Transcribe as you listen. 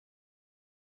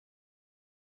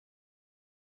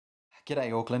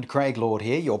G'day Auckland, Craig Lord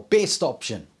here, your best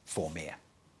option for Mayor.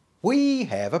 We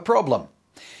have a problem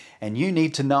and you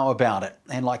need to know about it.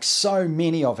 And like so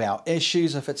many of our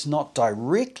issues, if it's not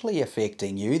directly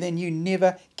affecting you, then you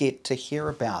never get to hear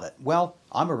about it. Well,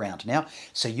 I'm around now,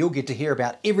 so you'll get to hear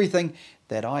about everything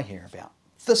that I hear about.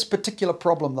 This particular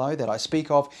problem, though, that I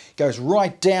speak of goes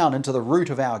right down into the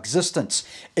root of our existence.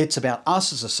 It's about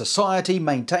us as a society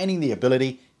maintaining the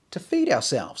ability to feed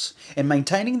ourselves and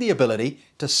maintaining the ability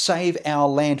to save our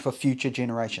land for future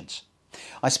generations.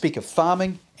 I speak of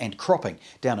farming and cropping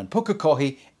down in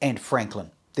Pukekohe and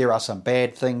Franklin. There are some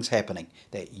bad things happening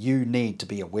that you need to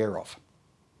be aware of.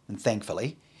 And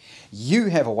thankfully, you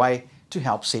have a way to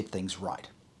help set things right.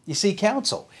 You see,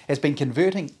 Council has been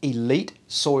converting elite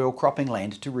soil cropping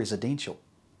land to residential.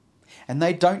 And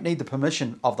they don't need the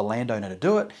permission of the landowner to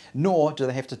do it, nor do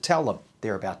they have to tell them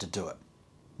they're about to do it.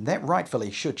 That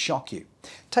rightfully should shock you.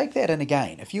 Take that in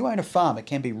again. If you own a farm, it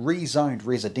can be rezoned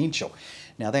residential.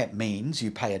 Now that means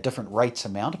you pay a different rates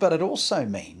amount, but it also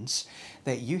means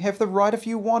that you have the right, if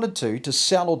you wanted to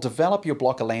sell or develop your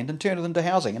block of land and turn it into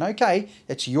housing. And okay,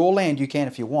 it's your land, you can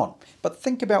if you want. But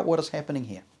think about what is happening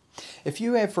here. If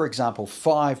you have, for example,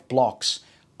 5 blocks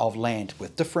of land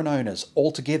with different owners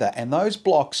all together, and those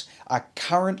blocks are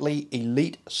currently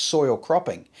elite soil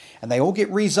cropping, and they all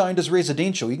get rezoned as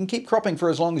residential, you can keep cropping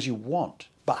for as long as you want.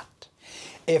 But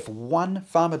if one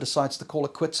farmer decides to call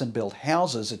it quits and build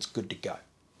houses, it's good to go.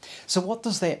 So what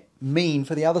does that mean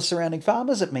for the other surrounding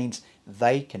farmers? It means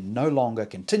they can no longer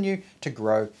continue to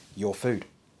grow your food.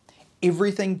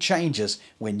 Everything changes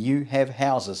when you have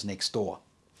houses next door.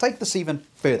 Take this even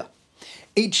further.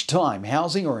 Each time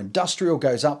housing or industrial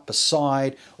goes up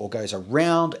beside or goes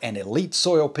around an elite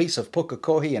soil piece of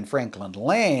Pukekohe and Franklin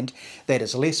land that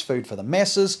is less food for the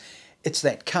masses, it's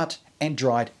that cut and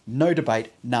dried, no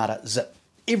debate, nada, zip.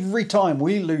 Every time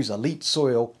we lose elite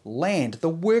soil land, the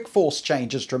workforce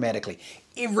changes dramatically.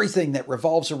 Everything that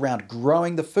revolves around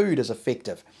growing the food is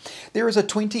effective. There is a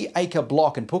 20-acre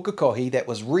block in Pukekohe that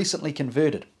was recently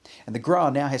converted, and the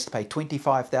grower now has to pay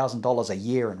 $25,000 a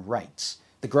year in rates.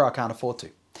 The grower can't afford to,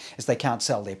 as they can't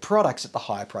sell their products at the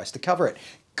higher price to cover it.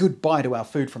 Goodbye to our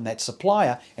food from that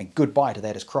supplier, and goodbye to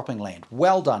that as cropping land.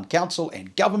 Well done, Council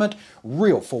and Government.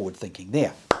 Real forward thinking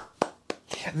there.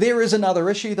 There is another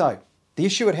issue though. The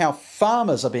issue at how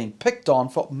farmers are being picked on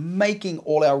for making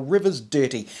all our rivers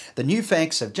dirty. The new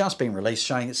facts have just been released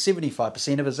showing that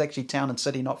 75% of it is actually town and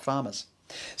city, not farmers.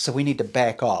 So we need to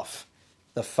back off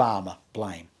the farmer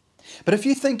blame. But if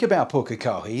you think about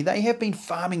Pukekohe, they have been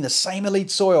farming the same elite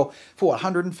soil for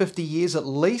 150 years at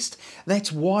least.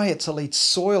 That's why it's elite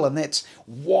soil, and that's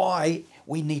why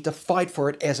we need to fight for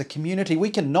it as a community. We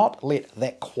cannot let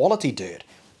that quality dirt,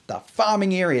 the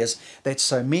farming areas that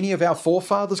so many of our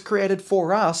forefathers created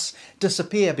for us,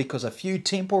 disappear because a few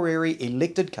temporary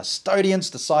elected custodians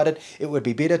decided it would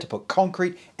be better to put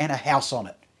concrete and a house on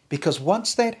it. Because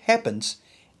once that happens,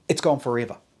 it's gone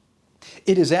forever.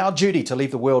 It is our duty to leave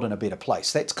the world in a better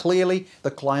place. That's clearly the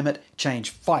climate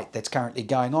change fight that's currently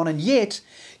going on, and yet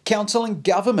Council and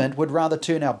Government would rather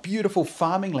turn our beautiful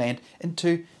farming land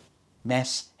into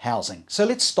mass housing. So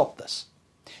let's stop this.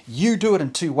 You do it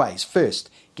in 2 ways. First,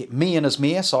 get me in as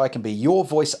Mayor so I can be your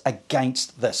voice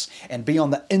against this and be on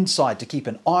the inside to keep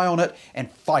an eye on it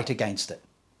and fight against it.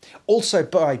 Also,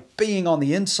 by being on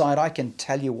the inside, I can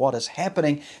tell you what is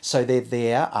happening so that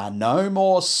there are no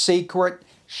more secret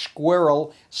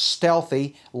squirrel,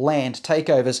 stealthy land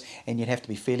takeovers, and you'd have to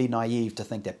be fairly naive to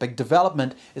think that big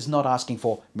development is not asking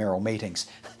for mayoral meetings.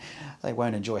 They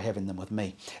won't enjoy having them with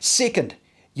me. Second,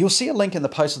 you'll see a link in the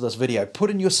post of this video. Put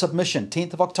in your submission,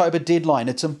 10th of October deadline,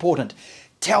 it's important.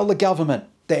 Tell the government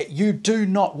that you do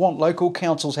not want local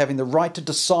councils having the right to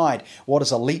decide what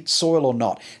is elite soil or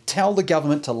not. Tell the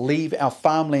government to leave our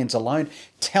farmlands alone.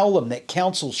 Tell them that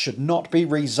councils should not be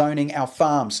rezoning our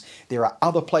farms. There are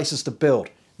other places to build.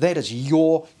 That is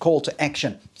your call to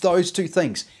action. Those 2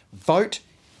 things. Vote,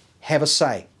 have a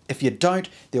say. If you don't,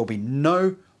 there will be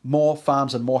no more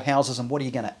farms and more houses, and what are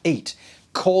you going to eat?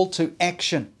 Call to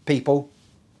action, people.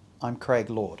 I'm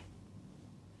Craig Lord.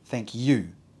 Thank you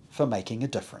for making a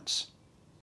difference.